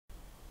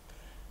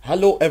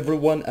Hello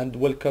everyone and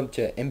welcome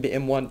to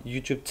MBM1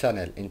 YouTube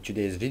channel. In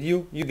today's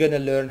video, you're gonna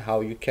learn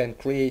how you can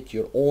create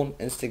your own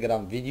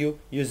Instagram video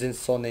using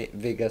Sony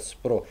Vegas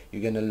Pro.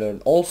 You're gonna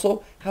learn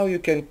also how you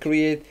can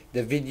create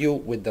the video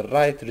with the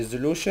right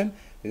resolution,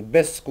 the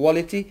best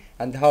quality,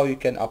 and how you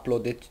can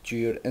upload it to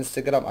your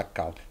Instagram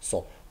account.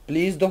 So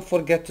please don't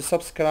forget to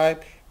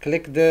subscribe.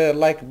 Click the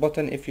like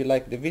button if you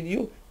like the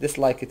video,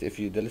 dislike it if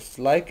you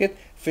dislike it.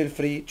 Feel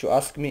free to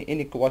ask me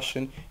any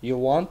question you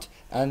want,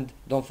 and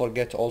don't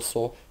forget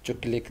also to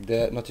click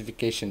the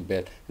notification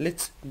bell.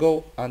 Let's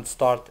go and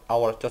start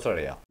our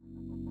tutorial.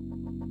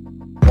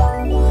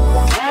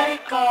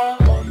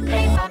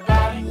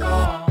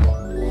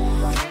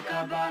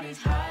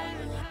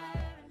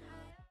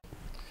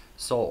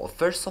 So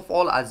first of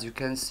all, as you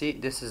can see,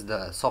 this is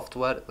the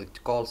software we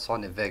call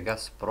Sony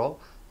Vegas Pro.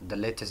 The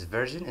latest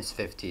version is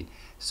 15.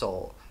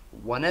 So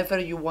whenever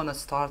you want to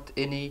start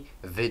any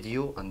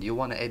video and you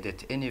want to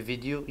edit any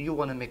video, you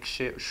want to make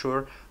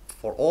sure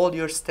for all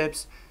your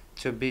steps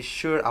to be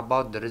sure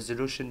about the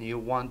resolution you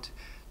want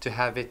to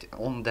have it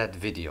on that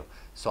video.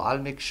 So I'll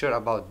make sure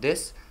about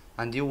this,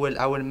 and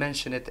I will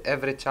mention it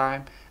every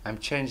time I'm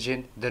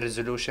changing the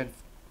resolution,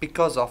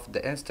 because of the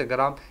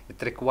Instagram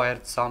it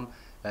required some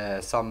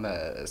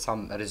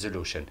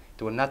resolution.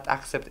 It will not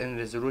accept any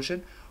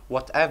resolution.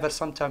 Whatever,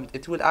 sometimes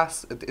it will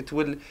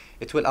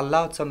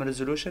allow some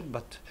resolution,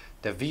 but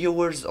the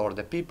viewers or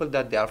the people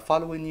that they are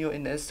following you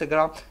in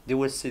Instagram, they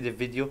will see the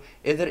video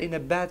either in a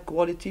bad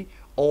quality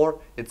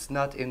or it's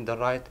not in the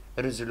right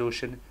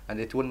resolution, and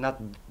it will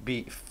not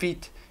be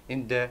fit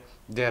in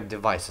their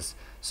devices.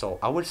 So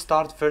I will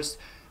start first.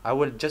 I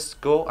will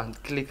just go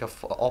and click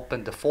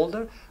open the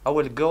folder. I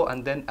will go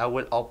and then I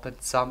will open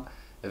some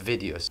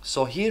videos.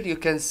 So here you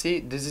can see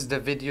this is the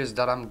videos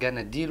that I'm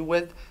gonna deal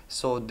with.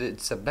 So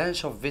it's a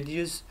bunch of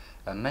videos,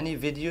 many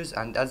videos,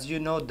 and as you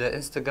know, the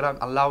Instagram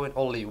allowing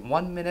only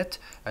 1 minute,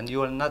 and you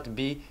will not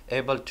be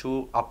able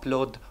to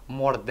upload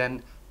more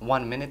than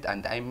 1 minute,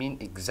 and I mean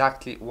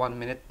exactly 1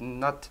 minute,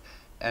 not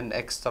an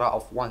extra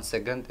of 1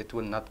 second. It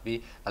will not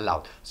be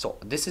allowed. So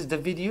this is the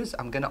videos.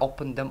 I'm gonna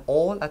open them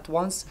all at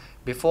once.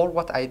 Before,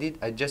 what I did,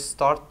 I just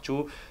start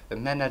to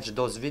manage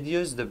those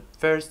videos, the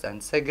first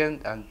and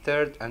second and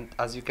third, and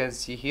as you can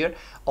see here,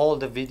 all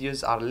the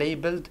videos are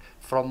labeled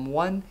from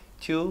 1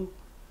 to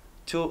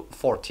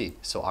 14.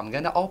 So I'm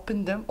gonna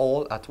open them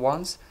all at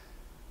once.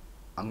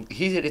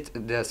 Here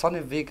the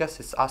Sony Vegas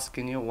is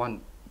asking you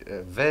one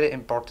very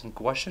important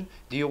question.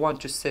 Do you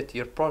want to set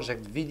your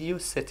project video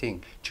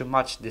setting to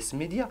match this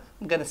media?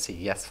 I'm gonna say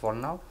yes for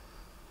now.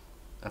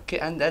 Okay,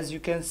 and as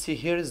you can see,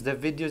 here is the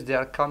videos. They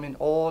are coming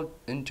all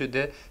into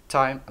the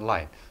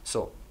timeline.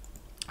 So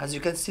as you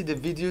can see, the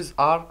videos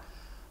are,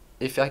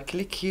 if I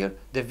click here,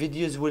 the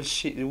videos will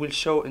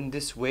show in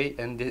this way,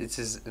 and this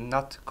is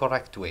not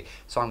correct way.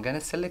 So I'm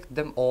gonna select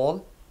them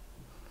all.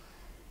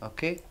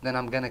 Okay, then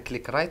I'm gonna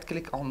right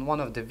click on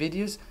one of the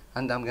videos,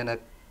 and I'm gonna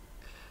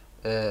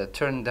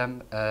turn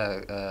them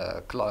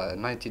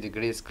 90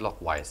 degrees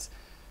clockwise.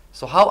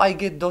 So how I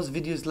get those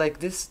videos like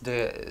this,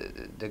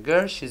 the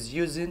girl, she's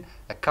using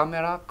a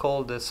camera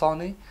called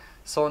Sony,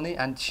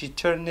 and she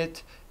turned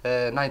it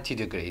 90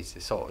 degrees,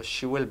 so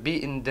she will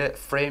be in the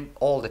frame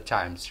all the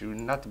time. She will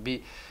not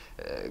be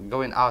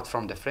going out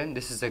from the frame.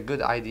 This is a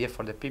good idea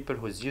for the people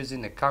who's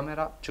using a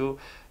camera to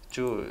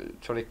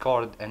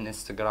record an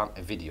Instagram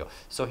video.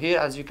 So here,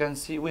 as you can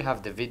see, we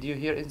have the video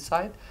here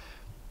inside.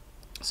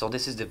 So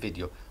this is the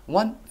video.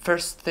 One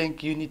first thing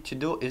you need to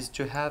do is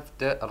to have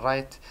the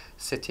right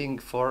setting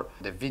for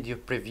the video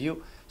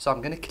preview. So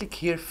I'm gonna click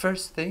here,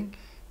 first thing,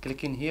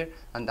 click in here,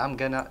 and I'm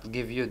gonna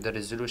give you the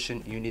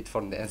resolution you need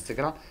from the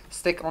Instagram.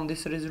 Stick on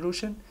this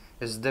resolution.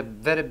 Is the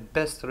very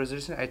best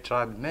resolution. I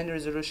tried many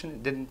resolution,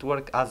 it didn't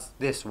work as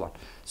this one.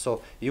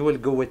 So you will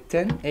go with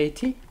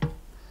 1080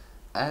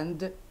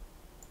 and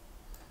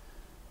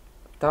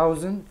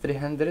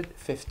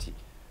 1350.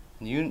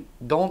 You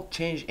don't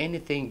change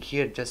anything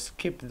here, just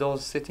keep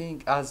those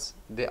settings as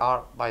they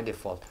are by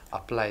default.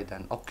 Apply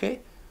then, okay.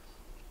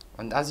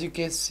 And as you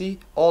can see,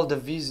 all the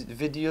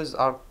videos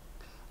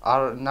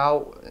are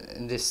now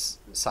in this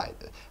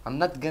side. I'm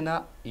not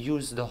gonna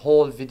use the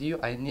whole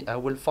video. I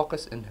will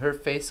focus in her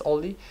face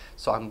only.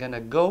 So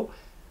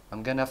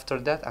after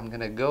that I'm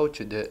gonna go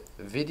to the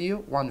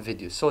one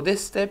video. So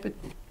this step, it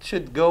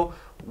should go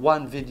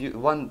one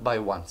by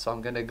one. So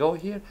I'm gonna go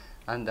here,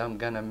 and I'm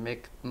gonna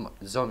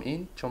zoom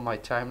in to my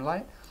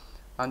timeline,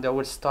 and I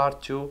will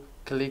start to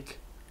click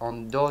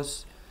on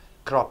those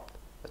crop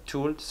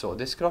tools. So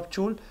this crop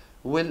tool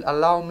will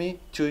allow me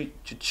to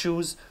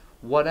choose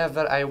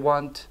whatever I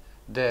want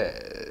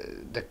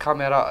the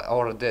camera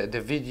or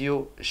the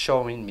video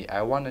showing me.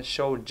 I want to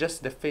show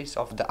just the face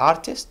of the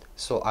artist,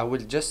 so I will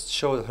just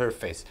show her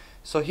face.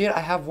 So here I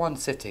have one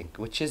setting,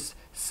 which is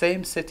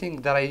same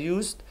setting that I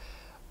used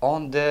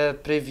on the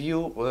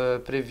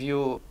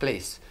preview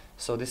place.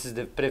 So this is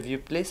the preview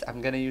place.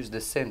 I'm gonna use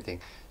the same thing.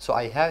 So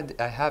I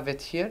have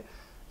it here,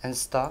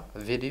 Insta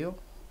video.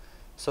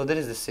 So there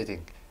is the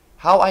setting.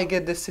 How I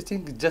get this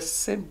setting?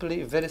 Just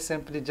simply, very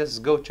simply,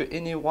 just go to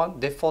any one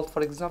default,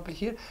 for example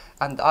here,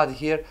 and add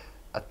here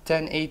a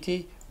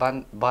 1080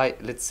 by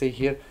let's say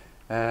here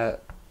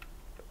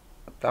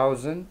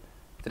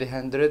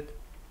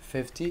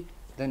 1350.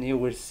 Then you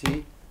will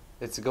see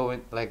it's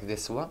going like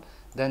this one.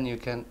 Then you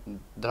can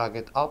drag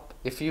it up.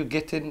 If you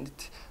get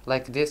it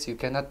like this, you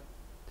cannot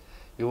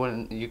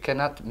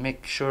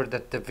make sure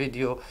that the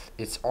video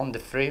is on the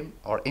frame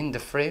or in the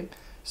frame,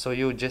 so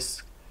you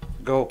just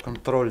go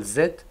Control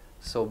Z,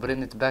 so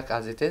bring it back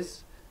as it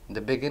is in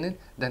the beginning,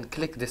 then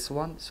click this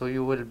one, so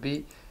you will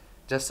be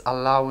just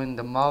allowing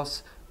the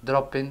mouse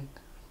dropping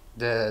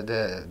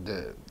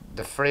the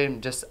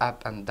frame just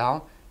up and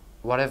down.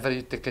 Whatever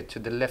you take it to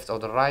the left or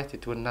the right,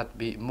 it will not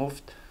be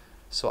moved.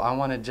 So I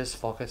want to just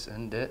focus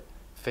on the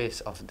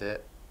face of the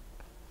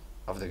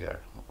girl.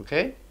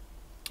 Okay,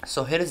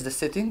 so here is the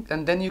setting,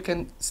 and then you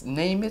can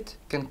name it,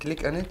 can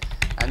click on it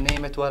and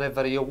name it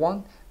whatever you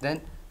want, then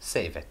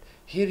save it.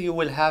 Here you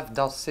will have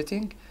that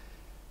setting.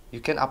 You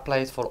can apply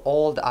it for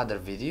all the other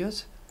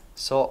videos.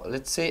 So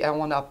let's say I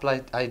want to apply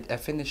it, I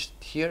finished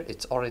here,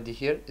 it's already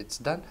here, it's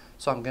done.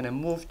 So I'm gonna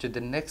move to the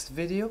next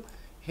video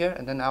here,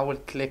 and then I will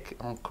click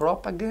on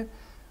crop again,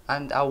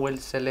 and I will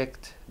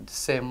select the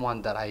same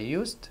one that I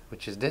used,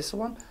 which is this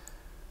one.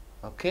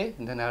 Okay,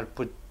 and then I'll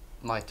put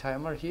my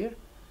timer here.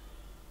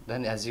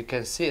 Then as you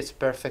can see, it's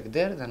perfect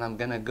there. Then I'm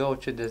gonna go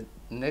to the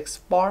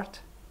next part,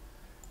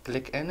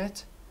 click on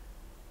it,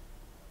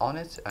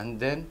 and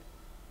then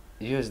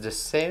use the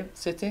same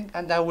setting,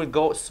 and I will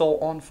go so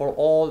on for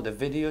all the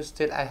videos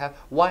till I have.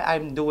 Why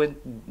I'm doing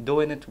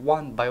it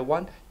one by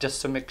one?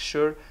 Just to make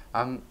sure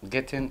I'm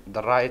getting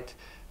the right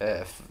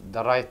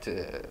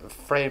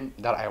frame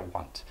that I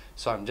want.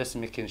 So I'm just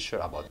making sure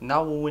about it.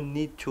 Now we will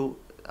need to,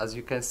 as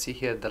you can see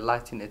here, the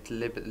lighting is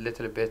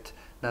little bit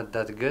not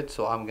that good,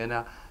 so I'm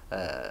gonna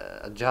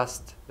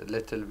adjust a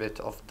little bit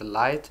of the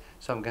light.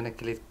 So I'm gonna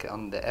click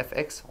on the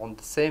FX on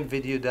the same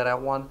video that I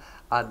want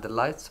add the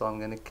light. So I'm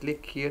gonna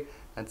click here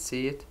and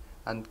see it,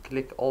 and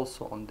click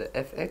also on the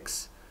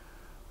FX.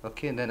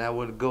 Okay, and then I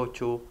will go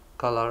to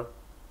color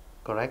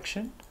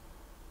correction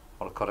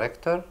or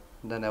corrector,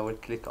 then I will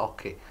click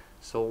OK.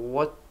 So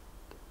what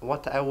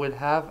I will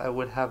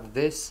have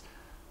this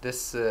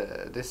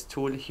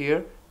tool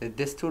here.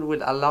 This tool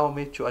will allow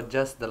me to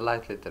adjust the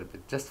light a little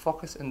bit. Just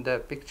focus in the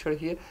picture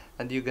here,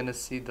 and you're gonna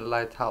see the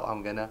light, how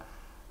I'm gonna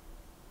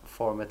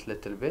form it a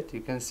little bit. You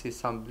can see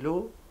some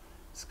blue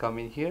is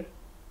coming here,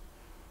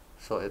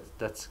 so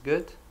that's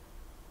good,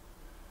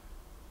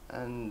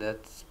 and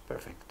that's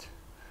perfect.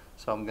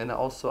 So I'm gonna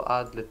also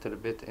add little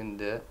bit in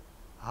the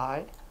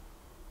high.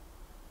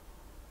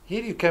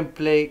 Here you can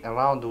play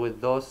around with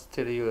those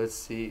till you will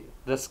see.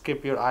 Just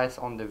keep your eyes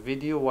on the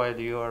video while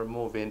you are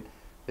moving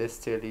this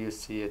till you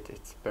see it.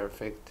 It's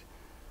perfect.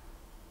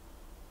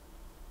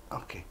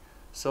 Okay,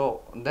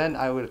 so then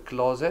I will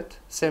close it.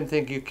 Same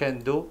thing you can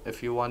do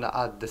if you want to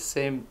add the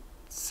same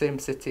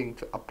setting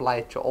to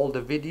apply to all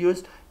the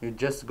videos. You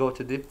just go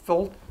to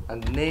default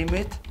and name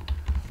it,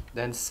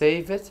 then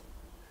save it,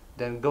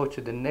 then go to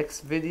the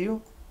next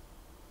video,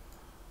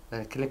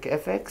 then click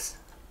FX,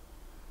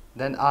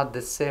 then add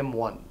the same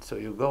one. So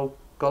you go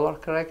color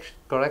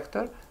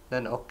corrector,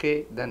 then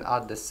OK, then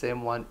add the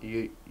same one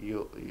you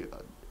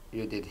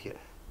did here.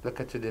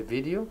 Look at the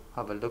video,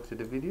 have a look to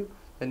the video,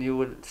 and you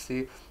will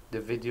see the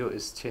video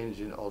is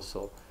changing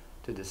also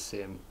to the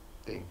same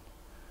thing.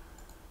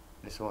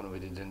 This one we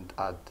didn't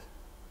add.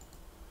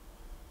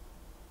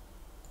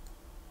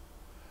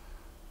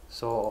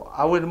 So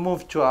I will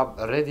move to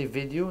a ready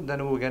video,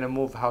 then we're gonna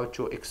move how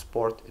to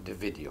export the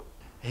video.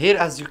 Here,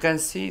 as you can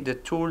see, the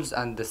tools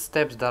and the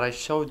steps that I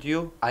showed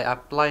you, I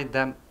applied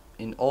them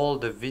in all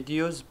the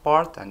videos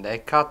part, and I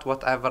cut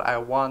whatever I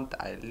want,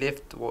 I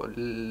left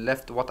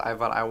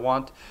whatever I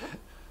want.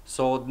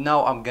 So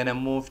now I'm gonna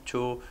move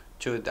to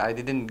I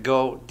didn't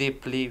go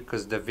deeply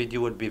because the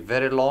video would be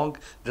very long.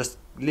 Just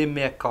leave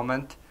me a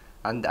comment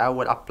and I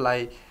will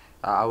apply,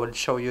 I will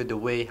show you the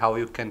way how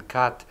you can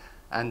cut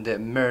and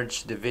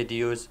merge the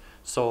videos.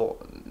 So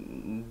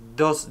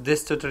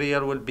this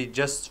tutorial will be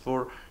just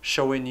for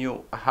showing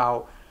you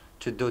how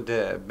to do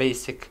the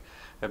basic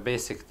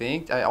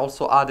thing. I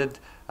also added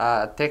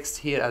text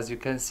here. As you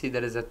can see,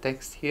 there is a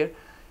text here.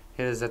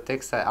 Here is a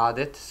text I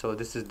added, so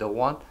this is the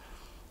one.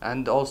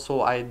 And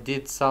also I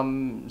did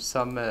some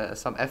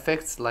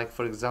effects, like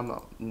for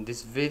example in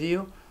this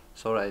video.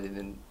 Sorry, I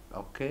didn't.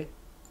 Okay,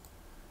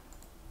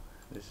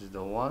 this is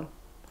the one.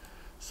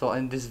 So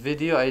in this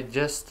video I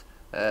just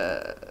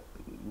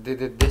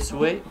did it this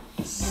way,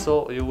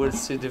 so you will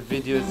see the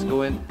video is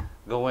going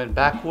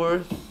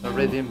backward,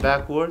 already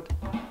backward.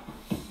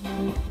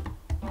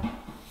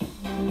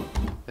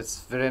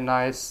 It's very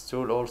nice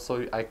tool.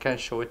 Also I can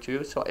show it to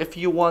you. So if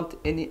you want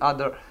any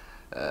other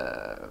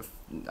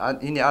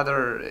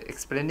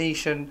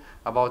explanation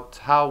about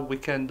how we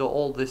can do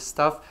all this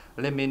stuff,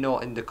 let me know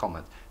in the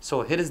comment.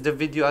 So here is the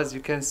video, as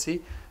you can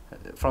see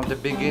from the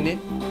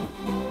beginning.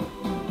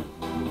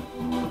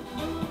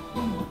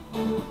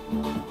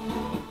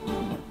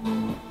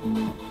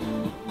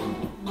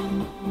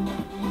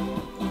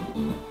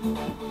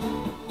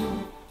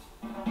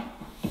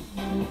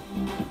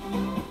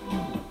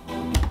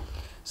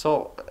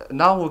 So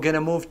now we're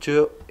gonna move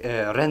to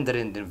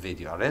rendering the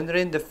video.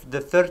 Rendering the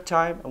third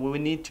time, we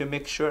need to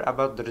make sure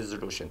about the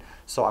resolution.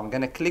 So I'm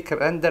gonna click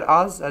render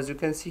as you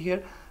can see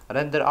here,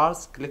 render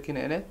as, clicking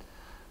in it,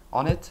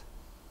 on it.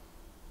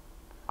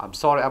 I'm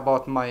sorry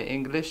about my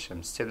English,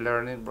 I'm still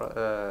learning,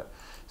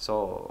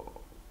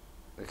 so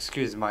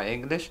excuse my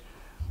English.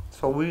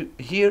 So we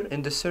here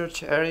in the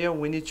search area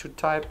we need to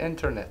type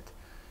internet.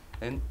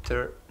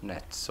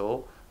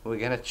 So we're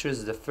gonna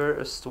choose the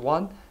first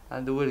one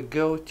and we'll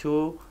go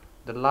to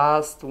the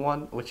last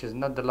one, which is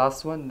not the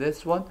last one,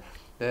 this one,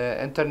 the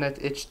internet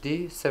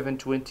HD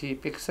 720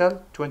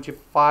 pixel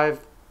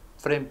 25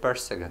 frame per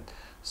second.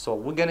 So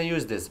we're gonna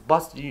use this,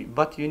 but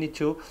you need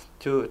to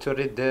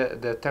read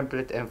the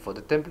template info.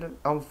 The template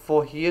info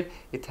here,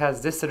 it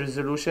has this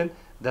resolution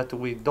that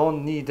we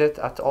don't need it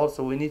at all,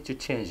 so we need to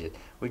change it.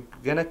 We're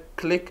gonna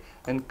click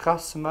and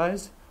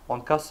customize,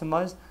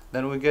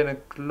 then we're gonna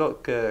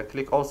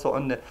click also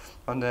on the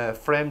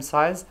frame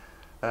size,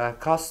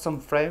 custom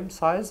frame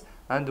size,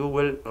 and we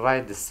will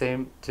write the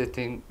same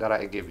setting that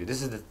I gave you.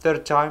 This is the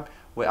third time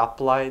we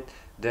applied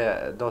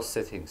those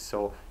settings,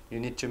 so you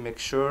need to make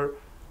sure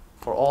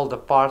for all the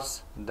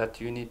parts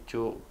that you need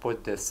to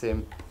put the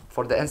same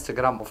for the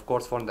Instagram, of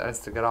course, for the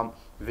Instagram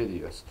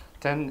videos.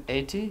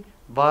 1080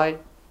 by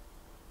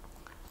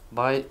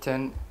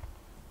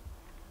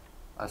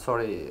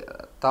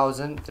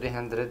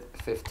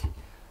 1350.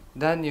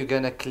 Then you're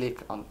gonna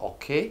click on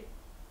OK.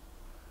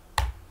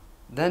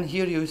 Then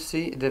here you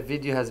see the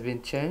video has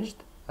been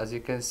changed, as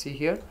you can see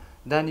here.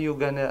 Then you're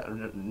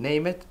gonna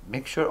name it.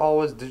 Make sure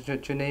always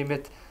to name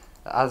it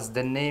as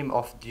the name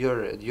of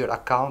your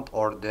account,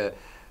 or the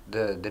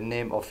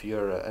name of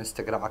your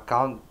Instagram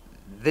account.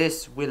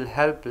 This will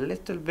help a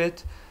little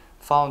bit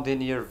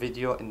finding your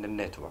video in the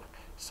network,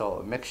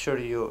 so make sure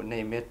you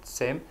name it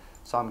same.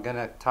 So I'm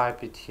gonna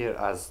type it here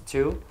as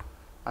 2,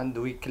 and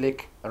we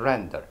click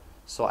render.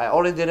 So I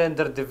already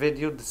rendered the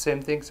video, the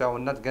same thing, so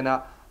I'm not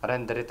gonna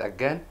render it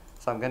again.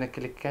 So I'm gonna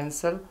click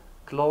cancel,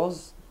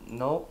 close,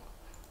 no.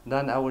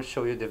 Then I will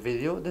show you the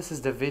video. This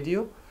is the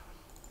video,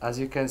 as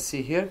you can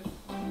see here.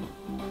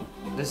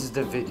 This is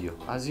the video.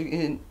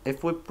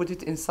 If we put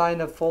it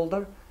inside a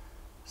folder,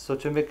 so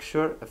to make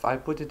sure, if I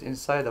put it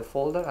inside a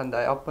folder and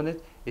I open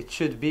it, it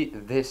should be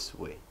this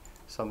way.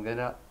 So I'm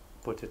gonna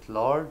put it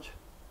large,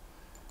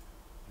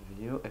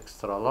 view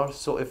extra large.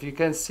 So if you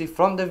can see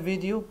from the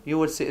video, you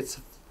will see it's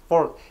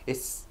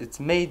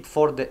made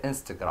for the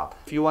Instagram.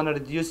 If you want to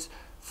reduce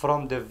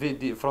from the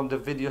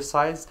video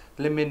size,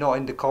 let me know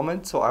in the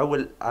comments, so I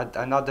will add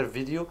another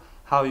video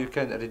how you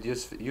can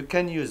reduce. You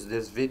can use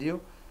this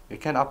video, you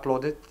can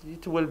upload it.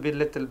 It will be a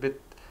little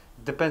bit,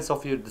 depends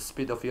of the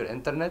speed of your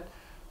internet,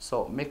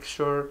 so make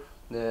sure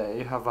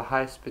you have a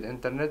high speed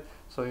internet,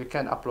 so you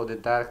can upload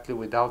it directly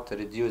without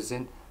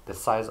reducing the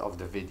size of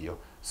the video.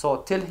 So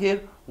till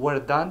here we're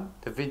done.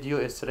 The video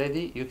is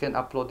ready. You can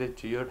upload it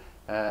to your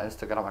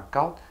Instagram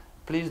account.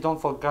 Please don't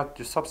forget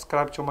to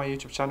subscribe to my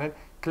YouTube channel,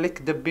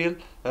 click the bell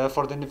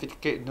for the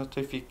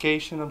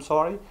notification, I'm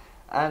sorry,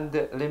 and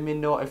let me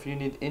know if you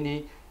need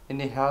any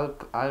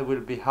help. I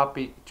will be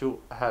happy to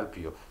help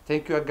you.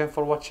 Thank you again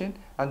for watching,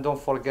 and don't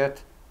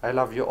forget, I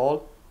love you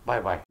all.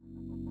 Bye bye.